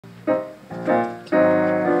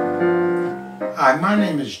Hi, my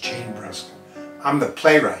name is Gene Brusco. I'm the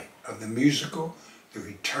playwright of the musical The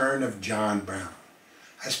Return of John Brown.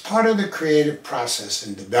 As part of the creative process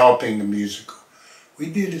in developing the musical, we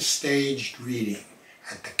did a staged reading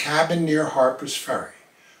at the cabin near Harpers Ferry,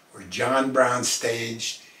 where John Brown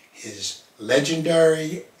staged his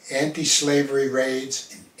legendary anti-slavery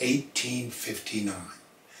raids in 1859.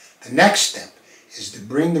 The next step is to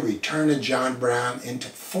bring The Return of John Brown into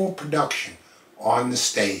full production on the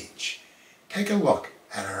stage. Take a look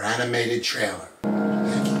at our animated trailer.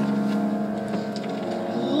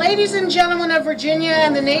 Ladies and gentlemen of Virginia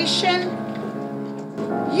and the nation,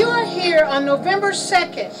 you are here on November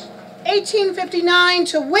 2nd, 1859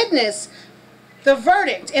 to witness the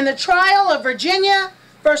verdict in the trial of Virginia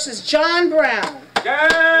versus John Brown. Yeah!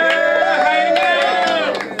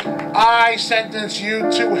 I sentence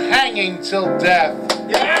you to hanging till death.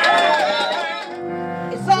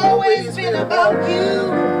 Yeah! It's always been about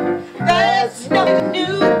you. That's nothing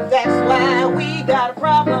new. That's why we got a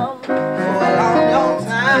problem for a long, long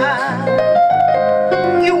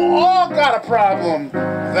time. You all got a problem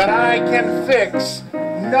that I can fix.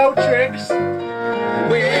 No tricks.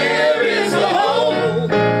 Where is the hole?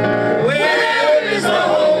 Where is the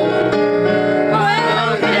hole?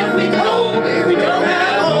 Where can we go if we don't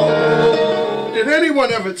have home? Did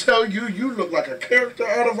anyone ever tell you you look like a character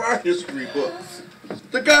out of our history books?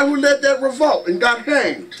 The guy who led that revolt and got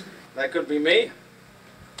hanged. That could be me.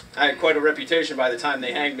 I had quite a reputation by the time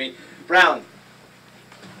they hanged me. Brown.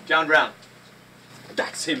 John Brown.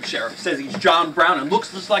 That's him, Sheriff. Says he's John Brown and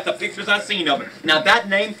looks just like the pictures I've seen of him. Now that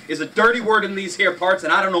name is a dirty word in these here parts,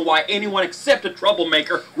 and I don't know why anyone except a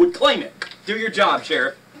troublemaker would claim it. Do your job,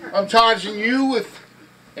 Sheriff. I'm charging you with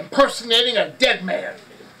impersonating a dead man.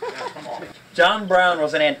 Now, come on. John Brown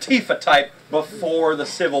was an Antifa type before the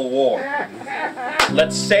Civil War.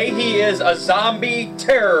 Let's say he is a zombie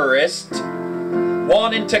terrorist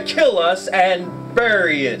wanting to kill us and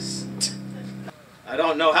bury us. I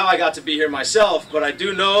don't know how I got to be here myself, but I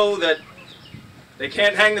do know that they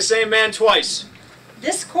can't hang the same man twice.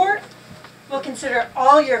 This court will consider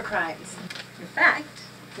all your crimes. In fact,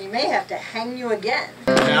 we may have to hang you again.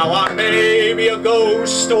 Now I may be a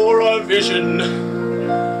ghost or a vision,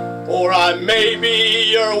 or I may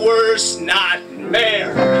be your worst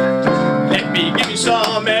nightmare. Let me give you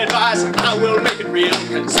some advice, I will make it real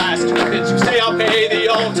concise. If you stay, I'll pay the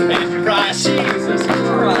ultimate price. Jesus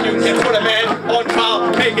Christ. You can put a man on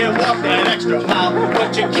trial, make him walk that extra mile,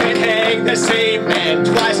 but you can't hang the same man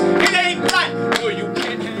twice. It ain't right, no you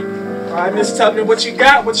can't hang. All right, Miss Tubman, what you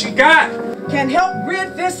got? What you got? Can help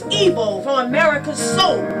rid this evil from America's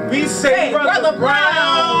soul. We say, hey, Brother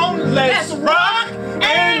Brown, let's rock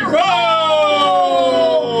and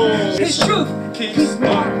roll! His truth keeps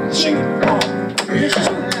marching on. His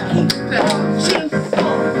truth keeps marching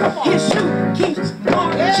on. His truth keeps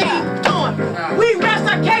marching on. We rest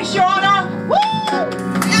our case, Your Honor. Woo!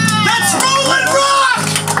 Let's roll and rock!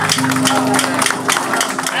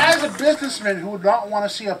 As a businessman who don't want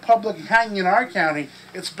to see a public hanging in our county,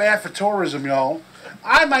 it's bad for tourism, y'all.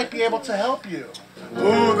 I might be able to help you.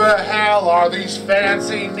 Who the hell are these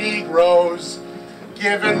fancy Negroes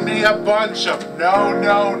giving me a bunch of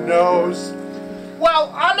no-no-nos? Well,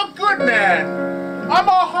 I'm a good man. I'm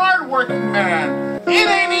a hard-working man. It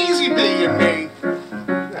ain't easy being me.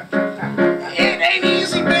 It ain't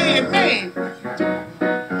easy being me.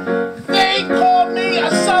 They call me a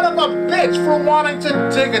son of a bitch for wanting to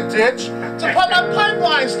dig a ditch to put my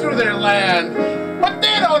pipelines through their land. But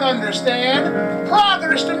they don't understand.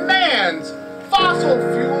 Progress demands. Fossil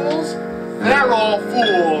fuels, they're all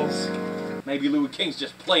fools. Maybe Louis King's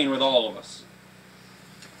just playing with all of us.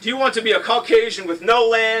 Do you want to be a Caucasian with no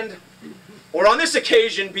land? Or on this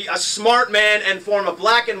occasion, be a smart man and form a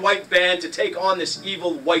black and white band to take on this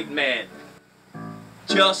evil white man?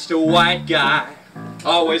 Just a white guy,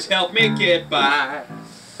 always helped me get by.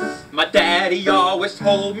 My daddy always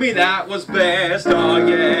told me that was best, oh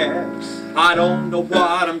yeah. I don't know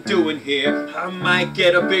what I'm doing here, I might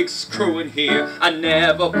get a big screw in here. I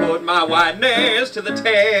never put my whiteness to the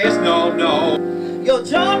test, no, no. You're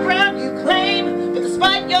John Brown, you claim, but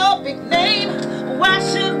despite your big name, why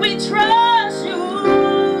should we trust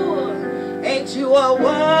you? Ain't you a white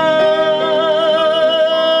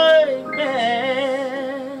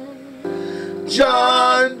man?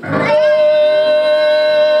 John Brown,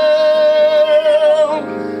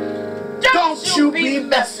 don't you be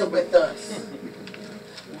messing with us.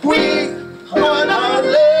 We want our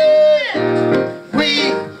land.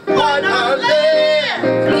 We want our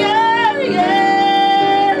land. Yeah,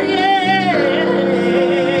 yeah, yeah.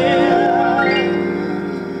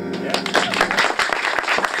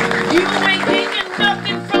 You ain't getting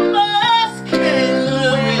nothing from us, kid.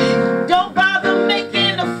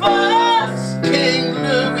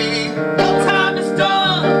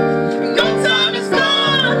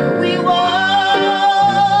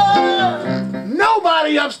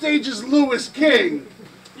 Ages Lewis King.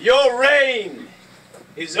 Your reign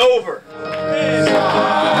is over.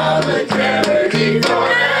 Solidarity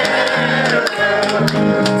forever.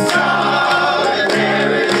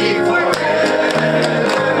 Solidarity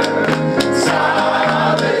forever.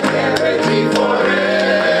 Solidarity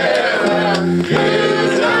forever.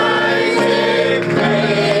 United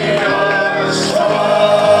we are strong.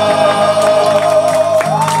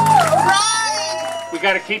 We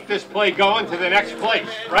got to keep this play going to the next place,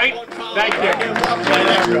 right? Thank you.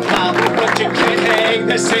 But you can't hang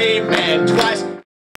the same man twice.